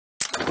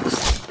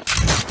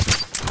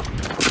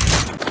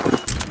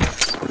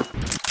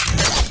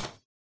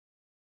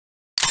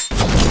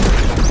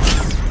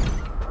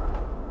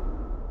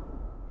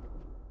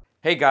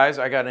Hey guys,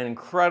 I got an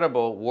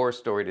incredible war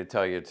story to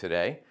tell you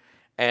today.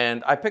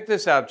 And I picked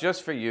this out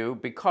just for you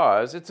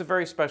because it's a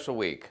very special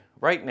week.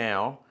 Right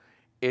now,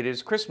 it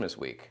is Christmas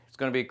week. It's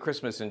going to be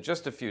Christmas in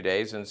just a few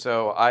days. And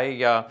so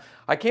I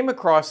came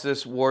across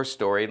this war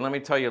story. And let me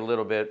tell you a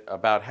little bit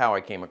about how I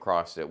came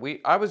across it.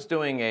 I was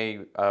doing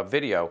a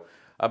video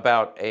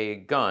about a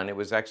gun. It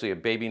was actually a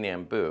baby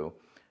Nambu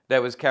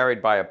that was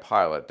carried by a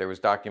pilot. There was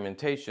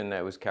documentation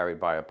that it was carried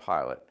by a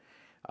pilot.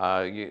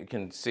 You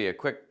can see a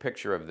quick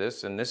picture of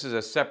this, and this is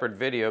a separate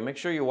video. Make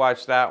sure you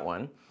watch that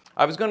one.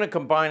 I was going to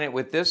combine it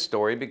with this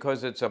story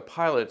because it's a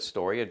pilot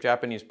story, a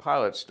Japanese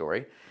pilot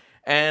story,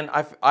 and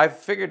I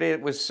figured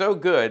it was so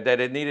good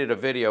that it needed a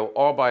video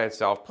all by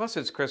itself, plus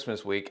it's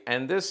Christmas week,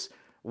 and this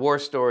war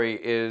story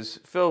is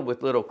filled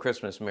with little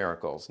Christmas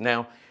miracles.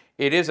 Now,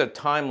 it is a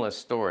timeless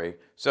story,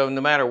 so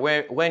no matter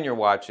when you're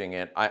watching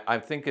it, I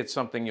think it's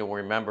something you'll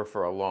remember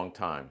for a long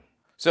time.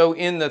 So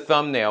in the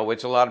thumbnail,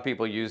 which a lot of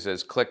people use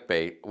as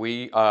clickbait,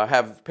 we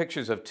have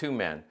pictures of two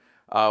men.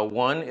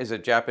 One is a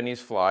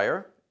Japanese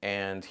flyer,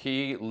 and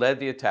he led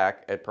the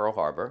attack at Pearl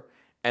Harbor.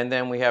 And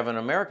then we have an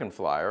American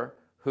flyer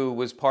who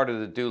was part of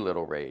the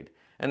Doolittle Raid.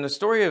 And the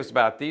story is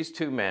about these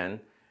two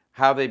men,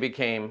 how they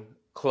became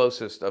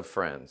closest of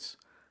friends.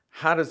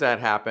 How does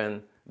that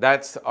happen?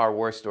 That's our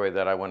war story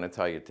that I want to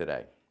tell you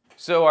today.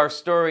 So our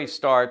story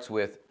starts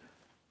with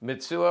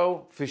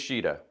Mitsuo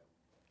Fuchida.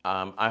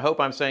 I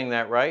hope I'm saying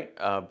that right,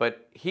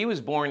 but he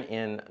was born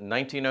in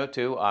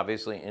 1902,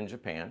 obviously in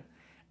Japan,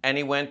 and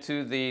he went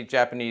to the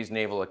Japanese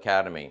Naval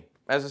Academy.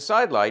 As a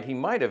sidelight, he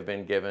might have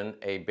been given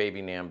a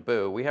baby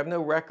Nambu. We have no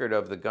record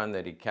of the gun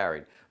that he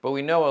carried, but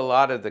we know a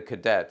lot of the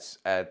cadets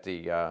at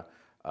the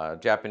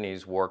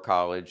Japanese War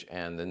College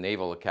and the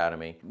Naval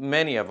Academy,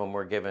 many of them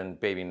were given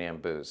baby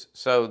Nambus.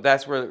 So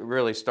that's where it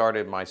really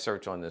started my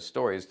search on this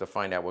story, is to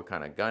find out what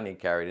kind of gun he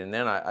carried. And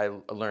then I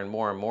learned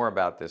more and more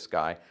about this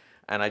guy,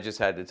 and I just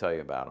had to tell you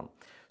about him.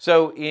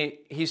 So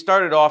he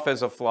started off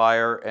as a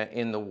flyer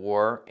in the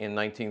war in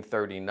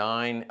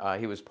 1939.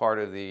 He was part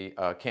of the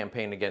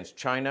campaign against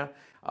China,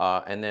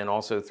 and then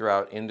also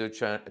throughout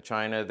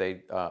Indochina,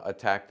 they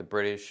attacked the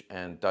British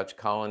and Dutch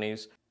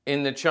colonies.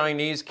 In the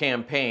Chinese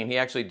campaign, he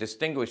actually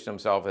distinguished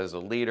himself as a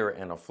leader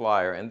and a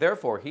flyer, and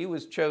therefore he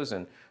was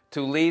chosen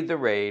to lead the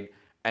raid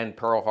and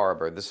Pearl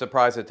Harbor, the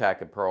surprise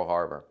attack at Pearl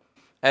Harbor.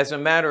 As a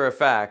matter of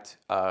fact,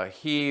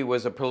 he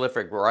was a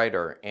prolific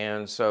writer,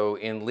 and so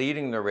in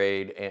leading the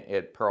raid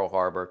at Pearl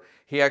Harbor,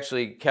 he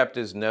actually kept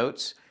his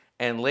notes,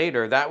 and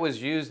later that was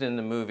used in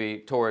the movie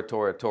Tora,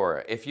 Tora,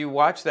 Tora. If you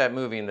watch that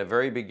movie in the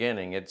very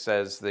beginning, it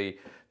says the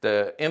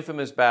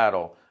infamous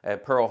battle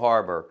at Pearl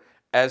Harbor,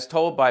 as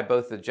told by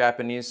both the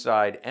Japanese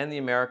side and the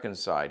American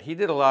side. He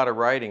did a lot of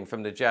writing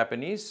from the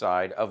Japanese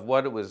side of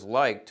what it was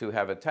like to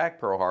have attacked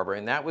Pearl Harbor,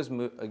 and that was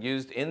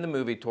used in the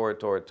movie Tora,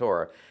 Tora,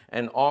 Tora,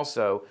 and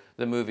also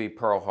the movie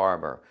Pearl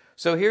Harbor.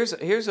 So here's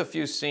a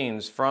few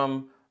scenes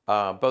from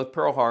both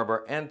Pearl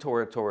Harbor and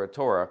Tora, Tora,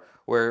 Tora,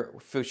 where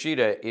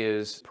Fuchida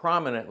is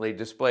prominently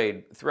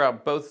displayed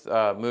throughout both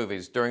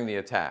movies during the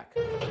attack.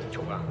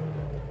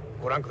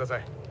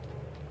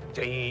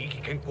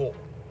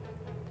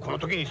 この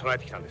時に備え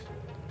てきたんです。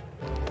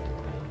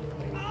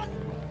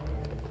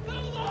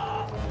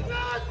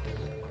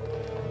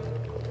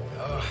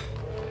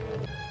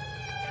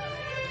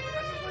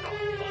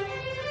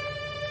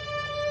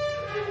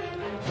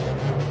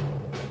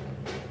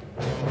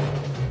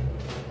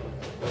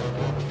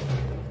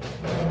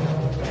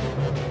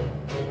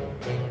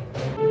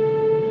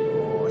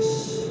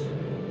し。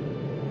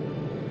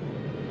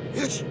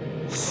勇気、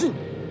信、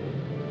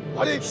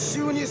我奇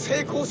襲に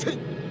成功せり。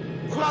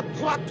こら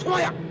とらとら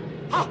や。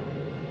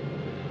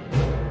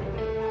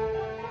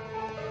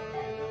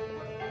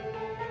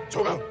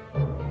 長官、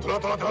トラ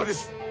トラトラで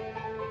す。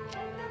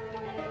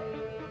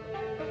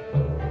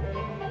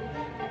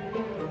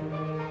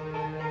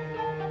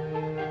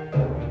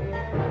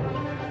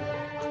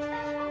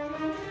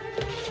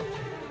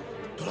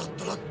トラ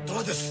トラト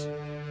ラです。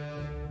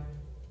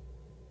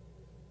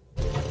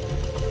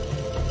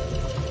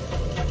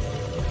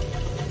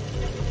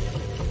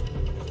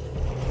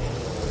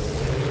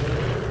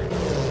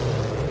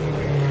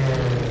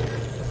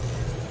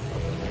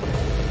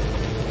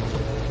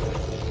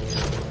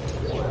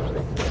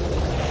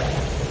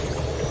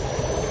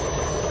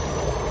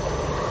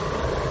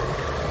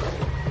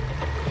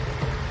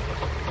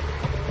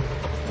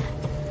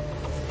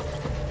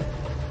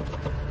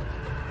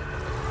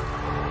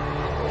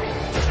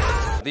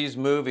These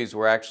movies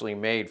were actually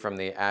made from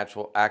the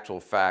actual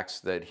facts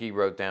that he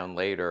wrote down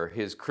later.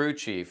 His crew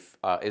chief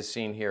is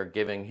seen here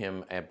giving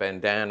him a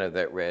bandana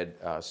that read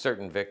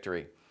certain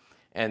victory.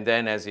 And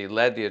then as he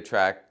led the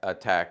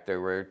attack,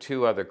 there were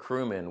two other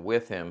crewmen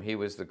with him. He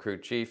was the crew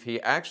chief. He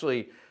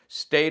actually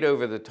stayed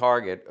over the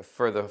target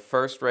for the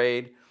first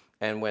raid,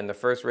 and when the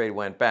first raid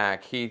went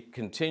back, he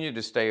continued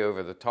to stay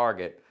over the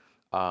target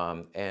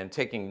and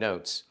taking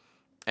notes,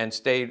 and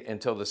stayed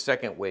until the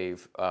second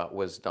wave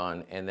was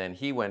done, and then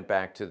he went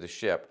back to the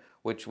ship,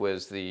 which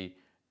was the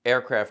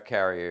aircraft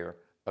carrier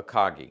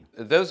Akagi.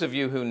 Those of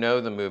you who know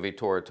the movie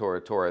Tora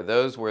Tora Tora,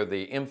 those were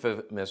the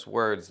infamous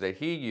words that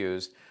he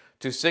used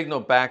to signal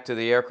back to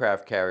the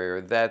aircraft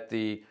carrier that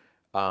the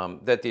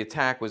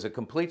attack was a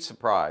complete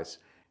surprise,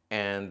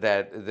 and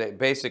that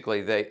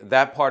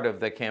that part of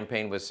the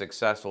campaign was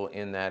successful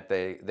in that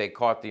they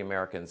caught the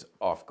Americans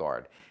off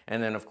guard.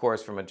 And then, of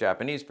course, from a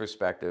Japanese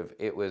perspective,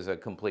 it was a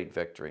complete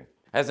victory.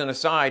 As an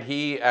aside,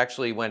 he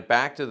actually went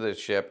back to the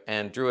ship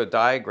and drew a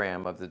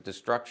diagram of the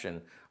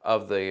destruction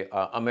of the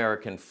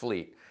American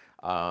fleet.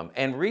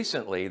 And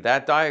recently,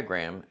 that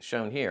diagram,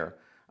 shown here,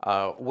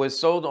 was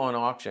sold on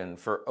auction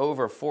for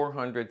over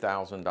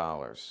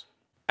 $400,000.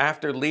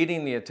 After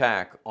leading the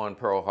attack on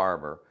Pearl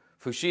Harbor,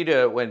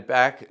 Fuchida went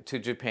back to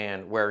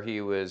Japan, where he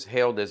was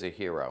hailed as a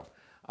hero.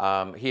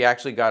 He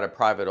actually got a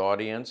private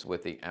audience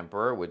with the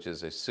emperor, which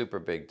is a super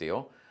big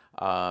deal.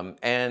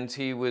 And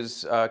he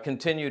was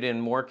continued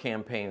in more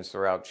campaigns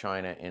throughout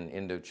China and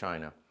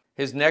Indochina.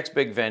 His next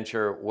big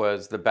venture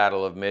was the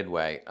Battle of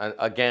Midway.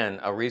 Again,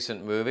 a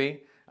recent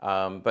movie,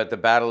 but the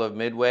Battle of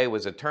Midway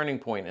was a turning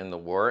point in the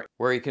war,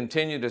 where he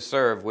continued to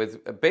serve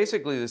with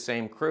basically the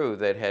same crew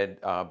that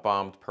had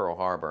bombed Pearl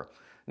Harbor.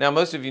 Now,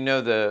 most of you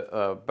know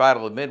the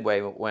Battle of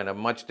Midway went a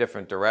much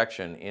different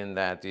direction, in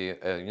that the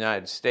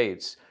United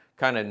States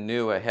kind of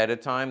knew ahead of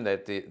time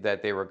that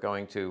they were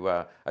going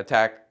to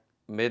attack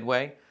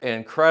Midway. An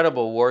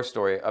incredible war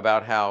story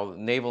about how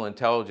naval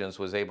intelligence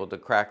was able to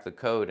crack the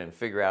code and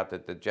figure out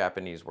that the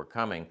Japanese were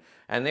coming,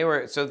 and they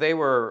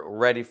were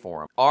ready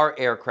for them. Our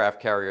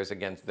aircraft carriers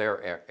against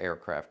their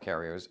aircraft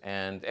carriers,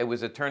 and it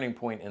was a turning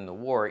point in the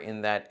war,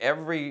 in that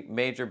every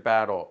major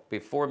battle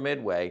before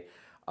Midway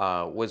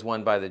was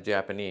won by the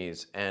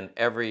Japanese, and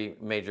every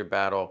major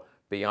battle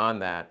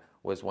beyond that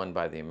was won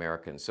by the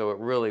Americans. So it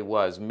really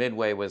was.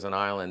 Midway was an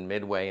island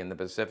midway in the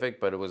Pacific,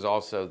 but it was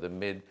also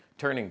the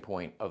turning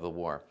point of the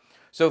war.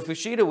 So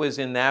Fuchida was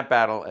in that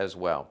battle as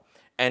well.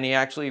 And he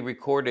actually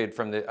recorded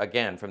from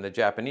the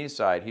Japanese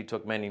side. He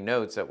took many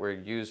notes that were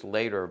used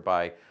later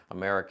by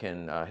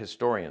American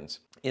historians.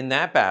 In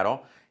that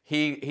battle,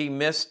 he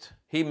missed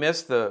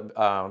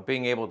the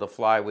being able to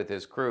fly with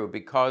his crew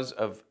because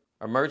of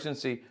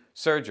emergency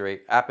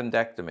surgery,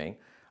 appendectomy.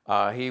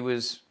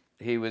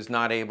 He was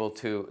not able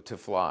to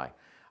fly.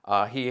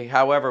 He,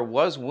 however,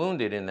 was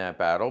wounded in that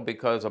battle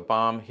because a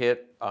bomb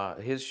hit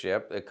his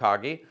ship,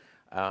 Akagi,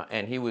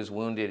 and he was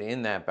wounded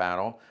in that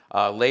battle.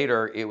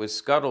 Later, it was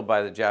scuttled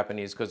by the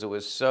Japanese because it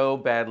was so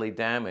badly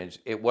damaged,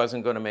 it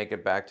wasn't going to make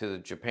it back to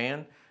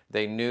Japan.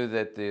 They knew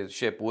that the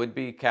ship would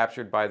be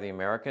captured by the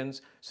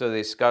Americans, so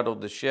they scuttled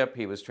the ship.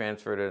 He was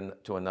transferred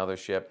to another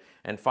ship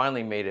and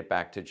finally made it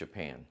back to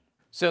Japan.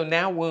 So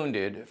now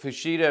wounded,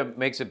 Fuchida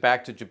makes it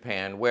back to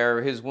Japan,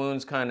 where his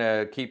wounds kind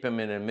of keep him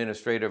in an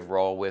administrative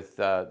role with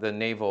the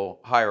naval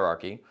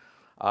hierarchy.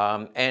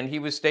 And he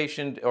was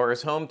stationed, or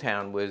his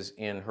hometown was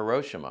in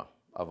Hiroshima,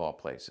 of all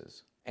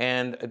places.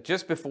 And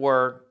just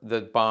before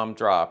the bomb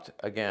dropped,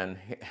 again,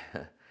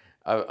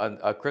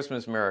 a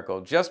Christmas miracle,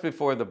 just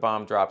before the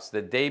bomb drops,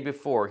 the day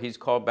before, he's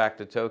called back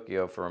to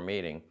Tokyo for a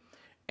meeting,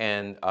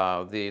 and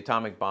the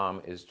atomic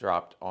bomb is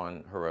dropped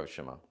on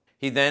Hiroshima.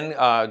 He then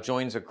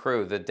joins a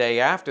crew the day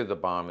after the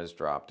bomb is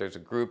dropped. There's a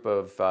group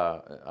of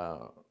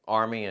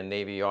Army and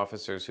Navy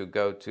officers who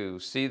go to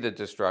see the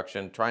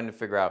destruction, trying to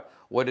figure out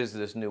what is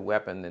this new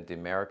weapon that the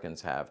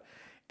Americans have.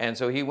 And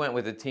so he went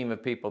with a team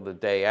of people the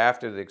day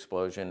after the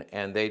explosion,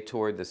 and they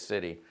toured the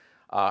city.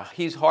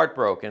 He's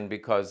heartbroken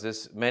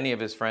because many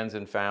of his friends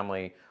and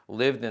family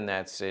lived in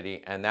that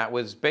city, and that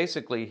was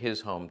basically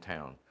his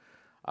hometown.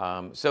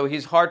 So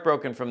he's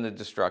heartbroken from the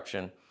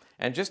destruction.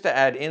 And just to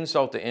add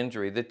insult to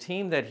injury, the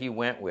team that he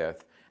went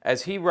with,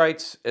 as he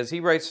writes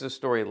the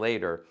story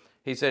later,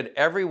 he said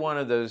every one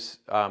of those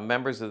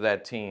members of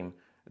that team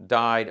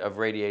died of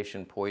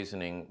radiation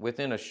poisoning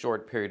within a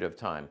short period of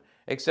time,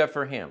 except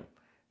for him.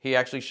 He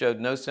actually showed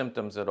no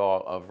symptoms at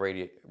all of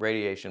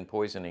radiation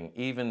poisoning,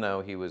 even though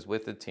he was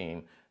with the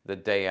team the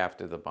day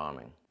after the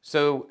bombing.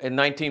 So in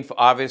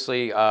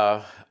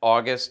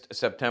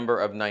September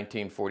of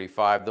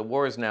 1945, the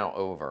war is now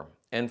over.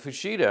 And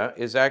Fuchida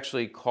is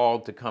actually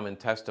called to come and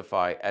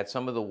testify at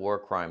some of the war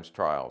crimes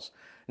trials.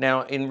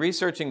 Now, in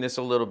researching this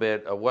a little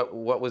bit,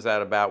 what was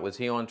that about? Was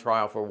he on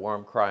trial for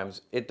war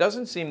crimes? It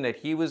doesn't seem that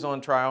he was on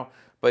trial,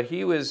 but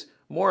he was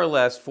more or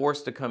less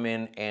forced to come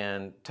in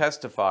and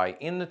testify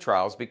in the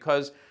trials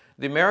because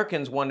the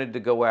Americans wanted to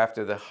go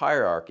after the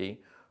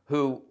hierarchy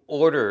who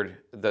ordered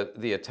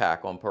the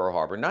attack on Pearl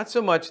Harbor. Not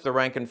so much the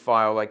rank and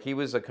file, like he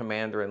was a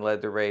commander and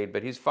led the raid,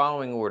 but he's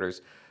following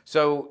orders.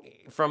 So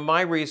from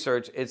my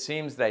research, it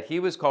seems that he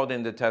was called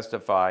in to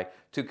testify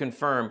to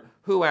confirm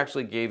who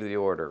actually gave the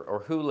order or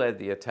who led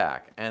the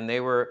attack. And they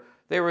were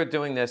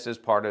doing this as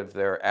part of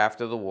their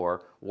after the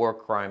war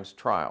crimes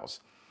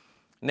trials.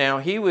 Now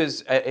he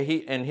was,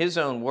 in his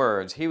own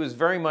words, he was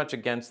very much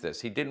against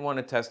this. He didn't want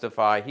to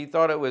testify. He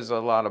thought it was a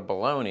lot of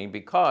baloney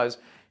because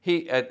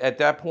at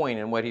that point,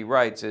 and what he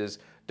writes is,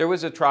 there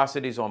was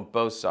atrocities on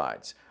both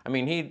sides. I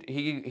mean,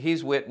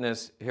 he's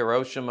witnessed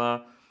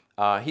Hiroshima,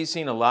 He's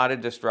seen a lot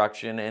of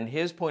destruction, and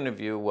his point of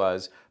view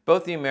was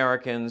both the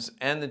Americans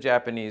and the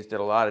Japanese did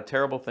a lot of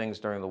terrible things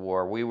during the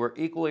war. We were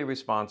equally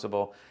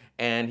responsible,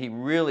 and he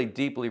really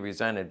deeply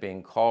resented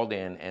being called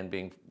in and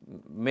being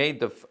made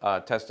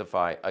to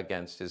testify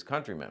against his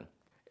countrymen.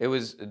 It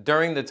was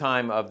during the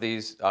time of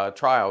these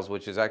trials,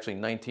 which is actually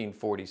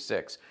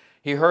 1946.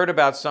 He heard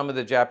about some of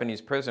the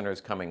Japanese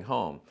prisoners coming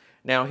home.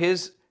 Now,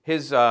 his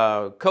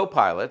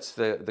co-pilots,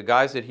 the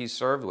guys that he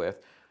served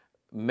with,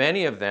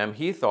 many of them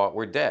he thought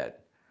were dead.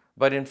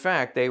 But in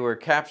fact, they were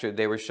captured,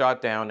 they were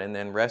shot down and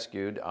then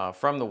rescued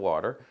from the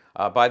water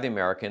by the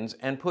Americans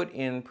and put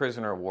in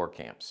prisoner of war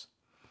camps.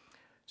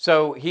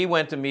 So he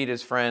went to meet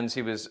his friends.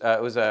 It was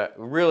a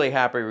really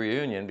happy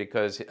reunion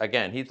because,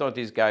 again, he thought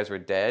these guys were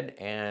dead,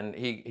 and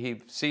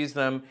he sees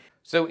them.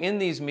 So in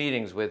these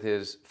meetings with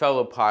his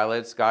fellow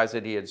pilots, guys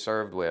that he had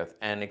served with,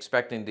 and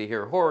expecting to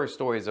hear horror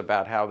stories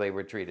about how they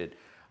were treated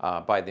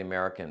by the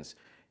Americans,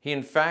 he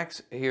in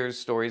fact hears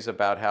stories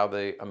about how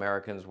the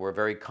Americans were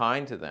very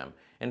kind to them.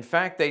 In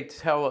fact, they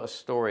tell a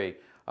story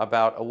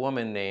about a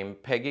woman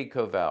named Peggy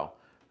Covell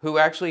who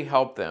actually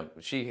helped them.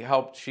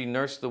 She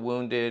nursed the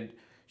wounded,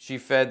 she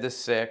fed the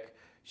sick,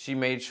 she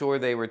made sure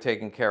they were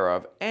taken care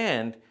of,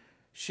 and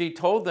she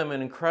told them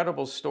an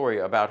incredible story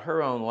about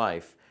her own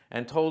life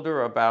and told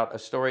her about a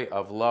story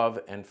of love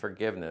and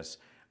forgiveness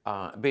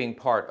being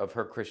part of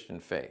her Christian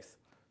faith.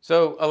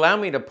 So allow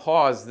me to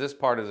pause this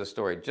part of the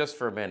story just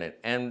for a minute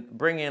and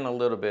bring in a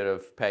little bit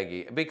of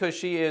Peggy, because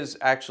she is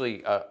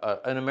actually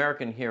an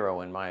American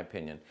hero, in my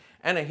opinion,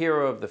 and a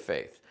hero of the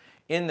faith,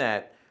 in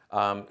that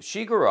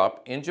she grew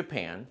up in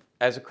Japan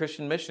as a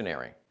Christian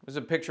missionary. There's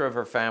a picture of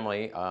her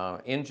family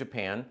in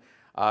Japan.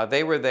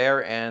 They were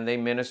there and they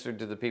ministered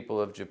to the people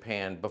of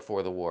Japan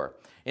before the war.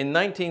 In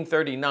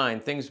 1939,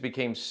 things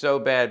became so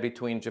bad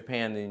between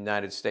Japan and the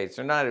United States.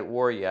 They're not at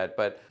war yet,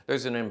 but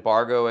there's an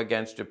embargo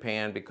against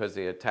Japan because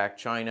they attacked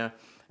China.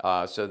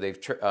 So they've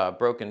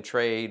broken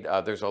trade.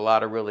 There's a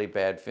lot of really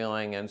bad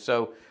feeling. And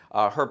so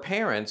her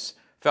parents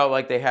felt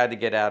like they had to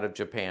get out of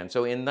Japan.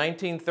 So in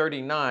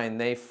 1939,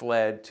 they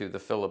fled to the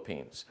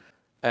Philippines.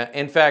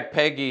 In fact,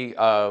 Peggy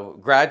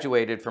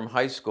graduated from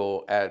high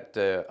school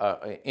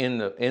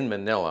in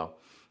Manila.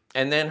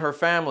 And then her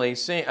family,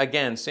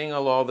 seeing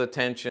all the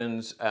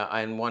tensions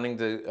and wanting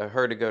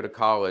her to go to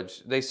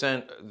college, they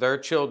sent their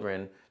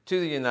children to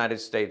the United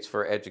States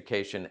for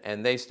education,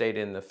 and they stayed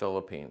in the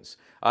Philippines.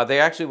 They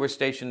actually were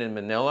stationed in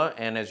Manila,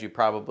 and as you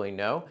probably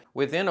know,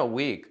 within a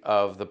week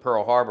of the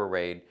Pearl Harbor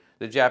raid,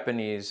 the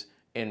Japanese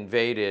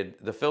invaded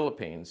the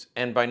Philippines,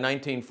 and by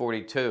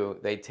 1942,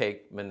 they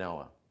take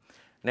Manila.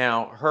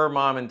 Now, her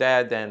mom and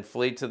dad then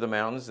flee to the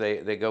mountains.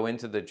 They go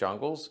into the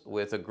jungles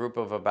with a group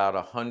of about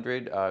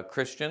 100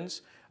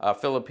 Christians,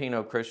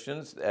 Filipino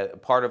Christians,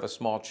 part of a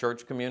small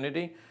church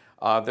community.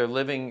 They're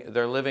living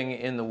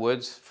in the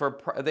woods.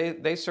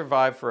 They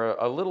survive for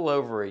a little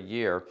over a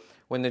year.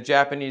 When the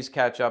Japanese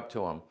catch up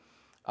to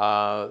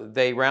them,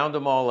 they round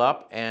them all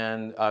up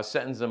and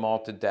sentence them all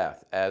to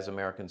death as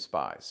American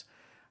spies.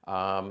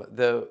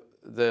 The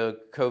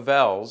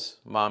Covells,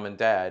 mom and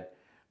dad,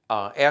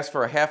 asked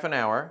for a half an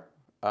hour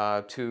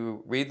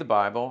to read the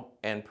Bible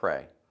and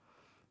pray.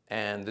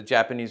 And the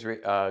Japanese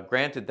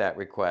granted that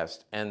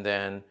request and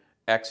then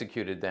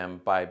executed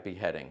them by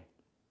beheading.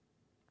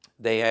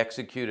 They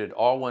executed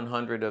all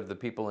 100 of the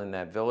people in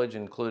that village,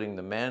 including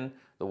the men,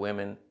 the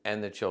women,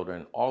 and the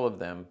children, all of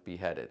them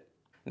beheaded.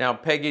 Now,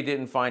 Peggy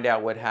didn't find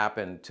out what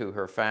happened to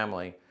her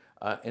family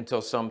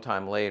until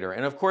sometime later.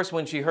 And of course,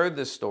 when she heard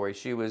this story,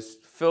 she was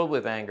filled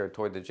with anger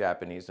toward the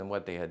Japanese and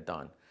what they had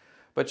done.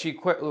 But she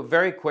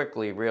very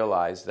quickly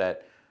realized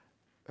that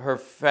her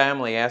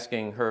family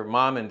her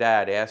mom and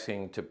dad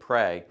asking to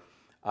pray,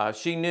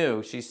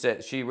 she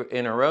said,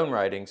 in her own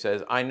writing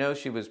says, I know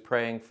she was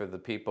praying for the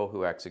people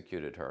who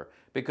executed her,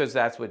 because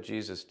that's what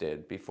Jesus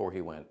did before he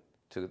went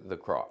to the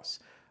cross.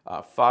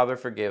 Father,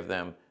 forgive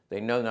them. They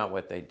know not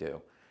what they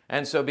do.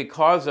 And so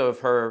because of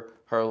her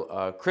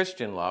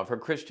Christian love, her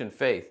Christian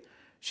faith,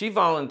 she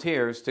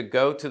volunteers to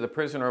go to the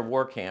prisoner of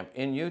war camp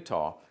in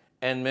Utah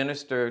and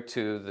minister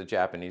to the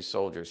Japanese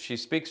soldiers. She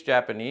speaks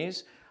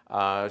Japanese.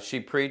 She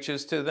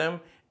preaches to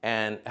them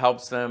and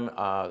helps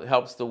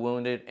the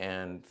wounded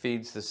and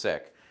feeds the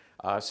sick.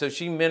 So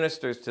she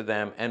ministers to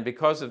them, and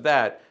because of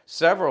that,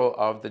 several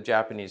of the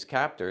Japanese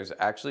captors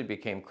actually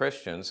became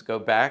Christians, go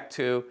back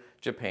to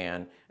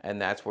Japan, and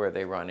that's where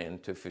they run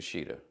into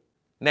Fuchida.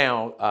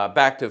 Now,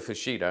 back to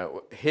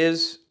Fuchida,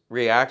 his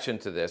reaction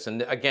to this,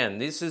 and again,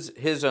 this is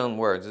his own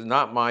words, it's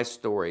not my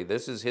story,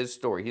 this is his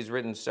story. He's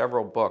written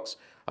several books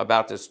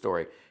about this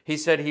story. He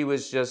said he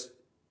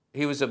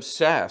was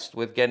obsessed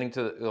with getting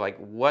to, like,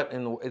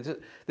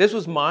 this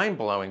was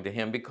mind-blowing to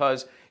him,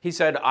 because he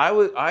said,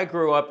 I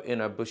grew up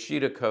in a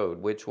Bushido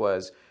code, which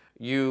was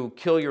you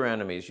kill your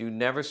enemies, you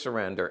never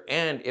surrender,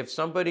 and if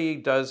somebody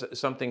does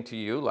something to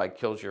you, like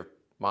kills your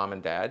mom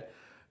and dad,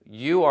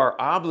 you are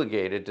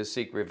obligated to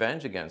seek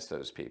revenge against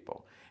those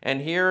people. And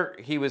here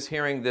he was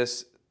hearing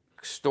this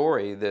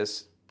story,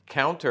 this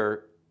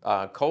counter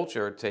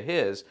culture to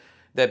his,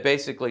 that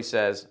basically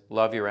says,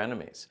 love your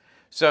enemies.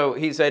 So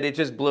he said it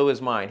just blew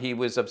his mind. He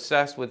was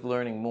obsessed with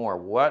learning more.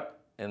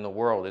 What in the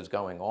world is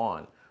going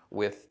on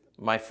with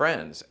my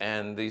friends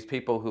and these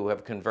people who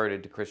have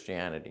converted to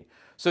Christianity?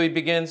 So he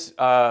begins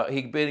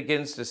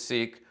to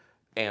seek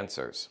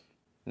answers.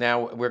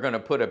 Now we're going to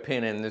put a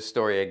pin in this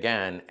story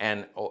again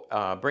and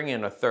bring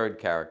in a third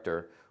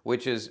character,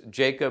 which is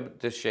Jacob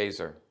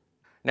DeShazer.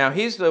 Now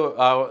he's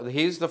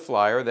the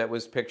flyer that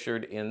was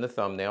pictured in the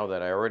thumbnail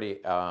that I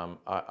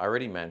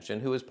already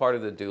mentioned, who was part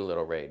of the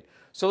Doolittle Raid.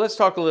 So let's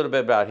talk a little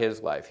bit about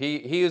his life.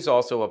 He is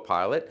also a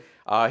pilot.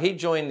 He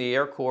joined the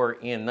Air Corps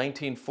in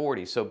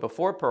 1940, so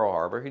before Pearl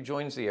Harbor, he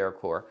joins the Air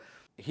Corps.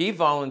 He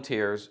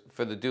volunteers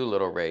for the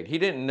Doolittle Raid. He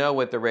didn't know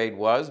what the raid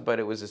was, but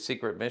it was a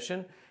secret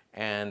mission,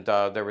 and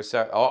there were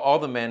all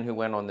the men who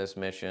went on this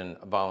mission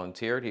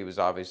volunteered. He was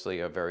obviously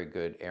a very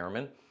good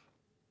airman.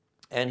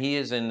 And he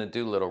is in the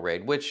Doolittle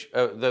Raid, which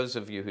those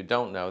of you who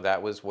don't know,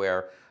 that was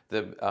where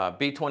the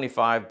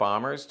B-25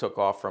 bombers took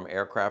off from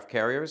aircraft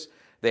carriers.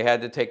 They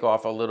had to take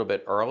off a little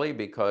bit early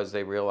because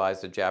they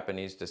realized the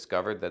Japanese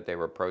discovered that they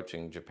were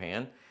approaching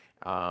Japan.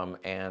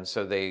 And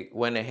so they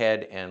went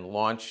ahead and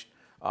launched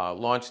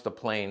the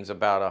planes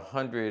about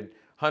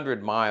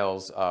 100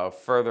 miles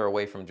further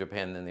away from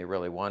Japan than they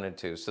really wanted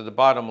to. So the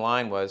bottom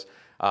line was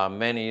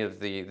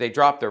they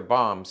dropped their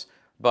bombs,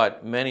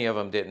 but many of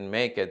them didn't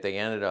make it. They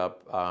ended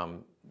up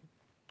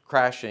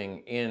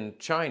crashing in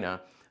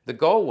China. The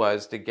goal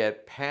was to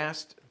get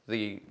past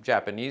the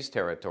Japanese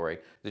territory.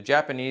 The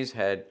Japanese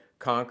had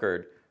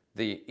conquered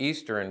the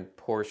eastern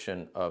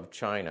portion of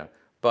China,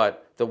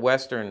 but the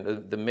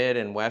mid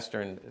and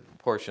western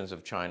portions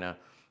of China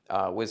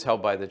was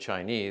held by the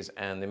Chinese,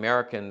 and the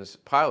Americans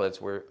pilots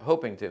were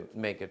hoping to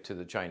make it to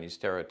the Chinese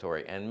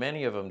territory, and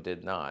many of them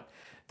did not.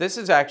 This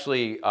is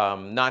actually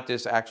not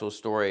this actual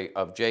story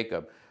of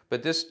Jacob,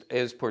 but this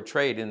is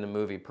portrayed in the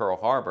movie Pearl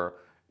Harbor.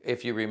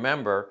 If you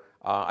remember,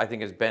 I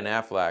think it's Ben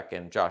Affleck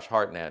and Josh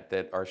Hartnett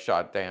that are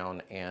shot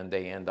down, and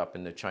they end up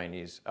in the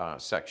Chinese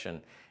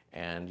section.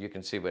 And you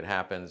can see what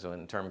happens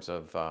in terms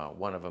of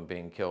one of them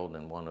being killed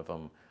and one of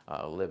them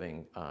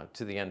living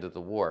to the end of the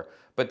war.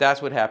 But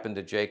that's what happened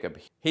to Jacob.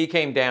 He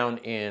came down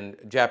in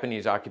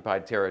Japanese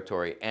occupied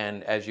territory,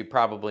 and as you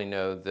probably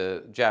know,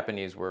 the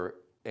Japanese were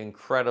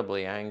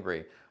incredibly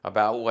angry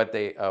about what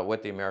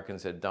the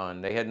Americans had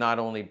done. They had not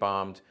only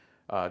bombed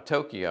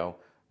Tokyo,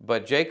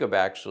 but Jacob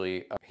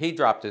actually, he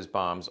dropped his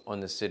bombs on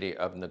the city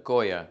of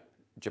Nagoya,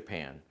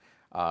 Japan,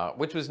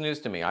 which was news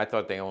to me. I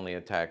thought they only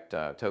attacked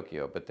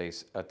Tokyo, but they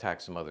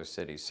attacked some other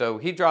cities. So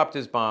he dropped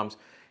his bombs.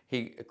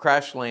 He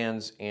crash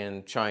lands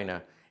in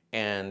China,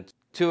 and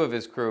 2 of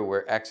his crew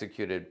were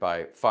executed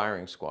by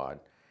firing squad,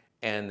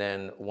 and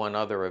then 1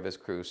 other of his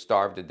crew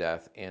starved to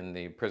death in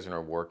the prisoner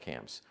of war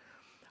camps.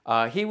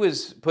 He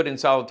was put in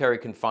solitary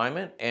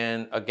confinement,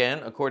 and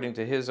again, according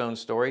to his own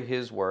story,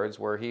 his words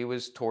were he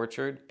was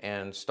tortured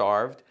and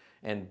starved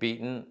and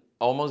beaten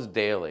almost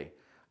daily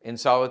in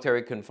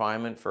solitary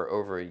confinement for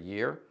over a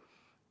year.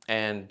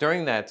 And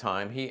during that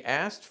time, he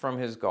asked from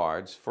his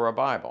guards for a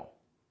Bible.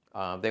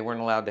 They weren't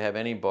allowed to have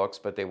any books,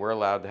 but they were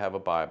allowed to have a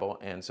Bible,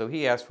 and so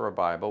he asked for a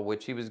Bible,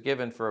 which he was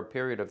given for a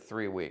period of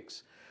 3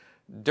 weeks.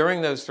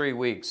 During those 3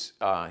 weeks,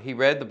 he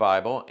read the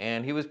Bible,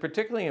 and he was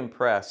particularly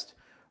impressed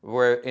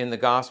where in the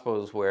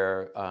Gospels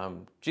where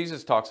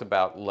Jesus talks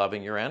about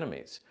loving your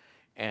enemies.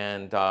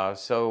 And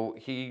so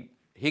he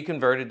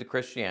converted to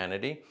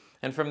Christianity.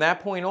 And from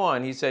that point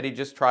on, he said he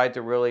just tried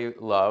to really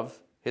love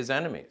his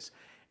enemies.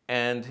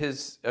 And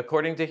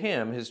according to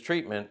him, his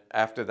treatment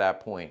after that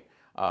point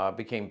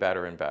became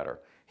better and better.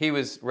 He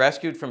was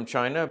rescued from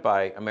China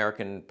by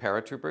American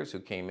paratroopers who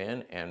came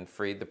in and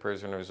freed the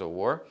prisoners of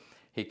war.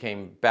 He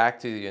came back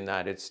to the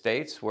United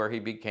States, where he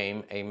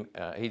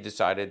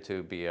decided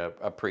to be a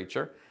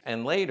preacher,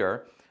 and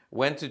later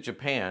went to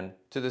Japan,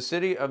 to the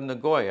city of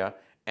Nagoya,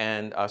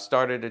 and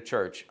started a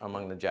church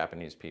among the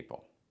Japanese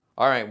people.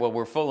 All right, well,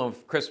 we're full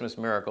of Christmas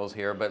miracles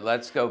here, but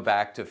let's go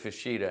back to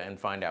Fuchida and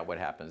find out what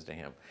happens to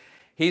him.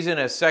 He's in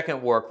a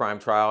second war crime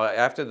trial.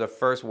 After the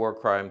first war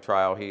crime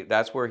trial,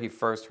 that's where he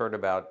first heard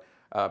about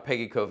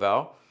Peggy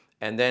Covell.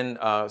 And then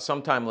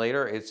sometime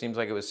later, it seems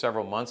like it was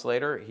several months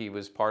later, he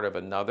was part of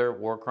another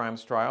war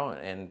crimes trial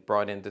and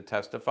brought in to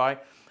testify.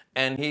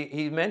 And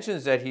he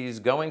mentions that he's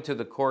going to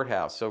the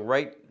courthouse. So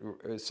right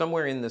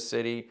somewhere in the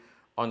city,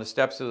 on the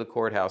steps of the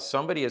courthouse,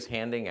 somebody is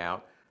handing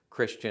out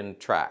Christian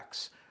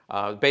tracts.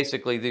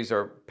 Basically, these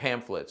are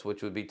pamphlets,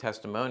 which would be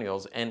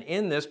testimonials. And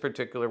in this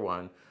particular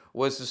one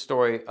was the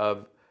story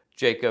of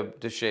Jacob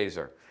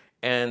DeShazer.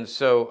 And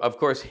so, of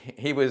course,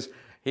 he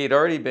had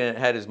already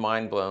had his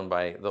mind blown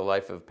by the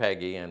life of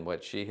Peggy and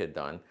what she had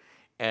done.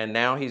 And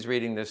now he's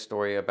reading this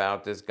story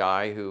about this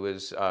guy who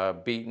was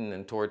beaten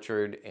and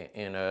tortured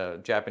in a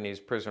Japanese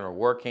prisoner of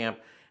war camp.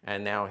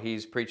 And now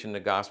he's preaching the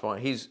gospel.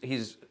 And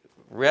he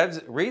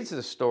reads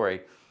this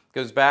story,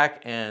 goes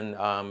back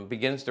and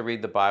begins to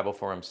read the Bible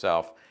for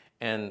himself.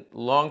 And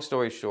long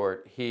story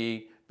short,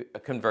 he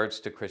converts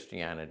to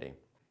Christianity.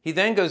 He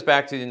then goes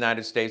back to the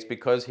United States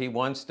because he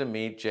wants to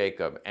meet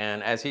Jacob.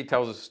 And as he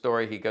tells the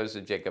story, he goes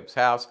to Jacob's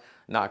house,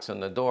 knocks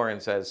on the door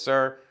and says,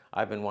 "Sir,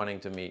 I've been wanting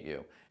to meet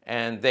you.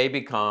 And they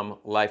become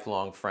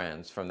lifelong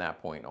friends from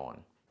that point on.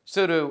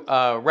 So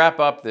to wrap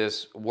up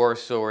this war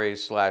story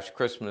 /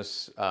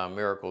 Christmas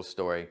miracle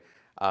story,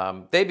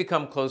 they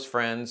become close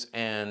friends,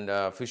 and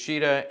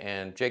Fuchida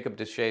and Jacob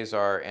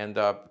DeShazer end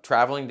up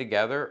traveling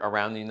together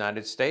around the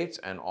United States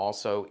and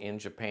also in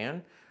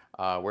Japan,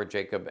 where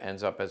Jacob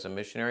ends up as a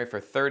missionary for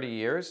 30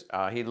 years.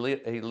 He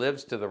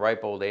lives to the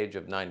ripe old age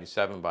of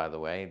 97, by the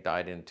way. He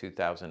died in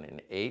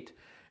 2008.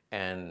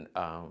 And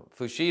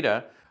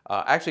Fuchida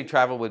actually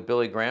traveled with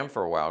Billy Graham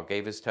for a while,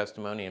 gave his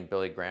testimony in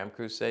Billy Graham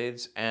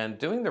crusades. And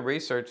doing the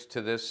research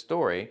to this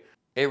story,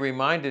 it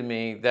reminded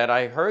me that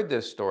I heard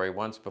this story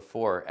once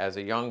before as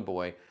a young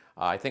boy.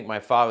 I think my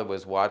father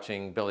was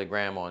watching Billy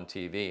Graham on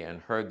TV and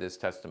heard this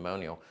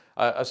testimonial,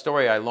 a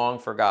story I long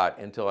forgot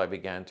until I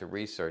began to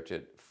research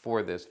it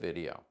for this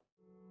video.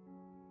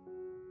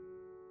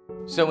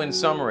 So in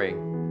summary,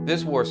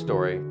 this war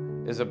story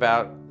is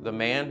about the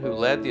man who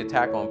led the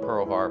attack on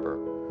Pearl Harbor,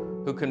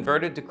 who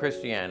converted to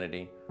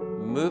Christianity,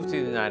 moved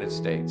to the United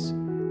States,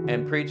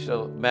 and preached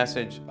a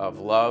message of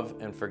love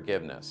and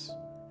forgiveness.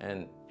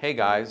 And hey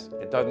guys,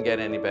 it doesn't get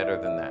any better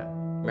than that.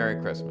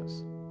 Merry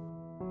Christmas.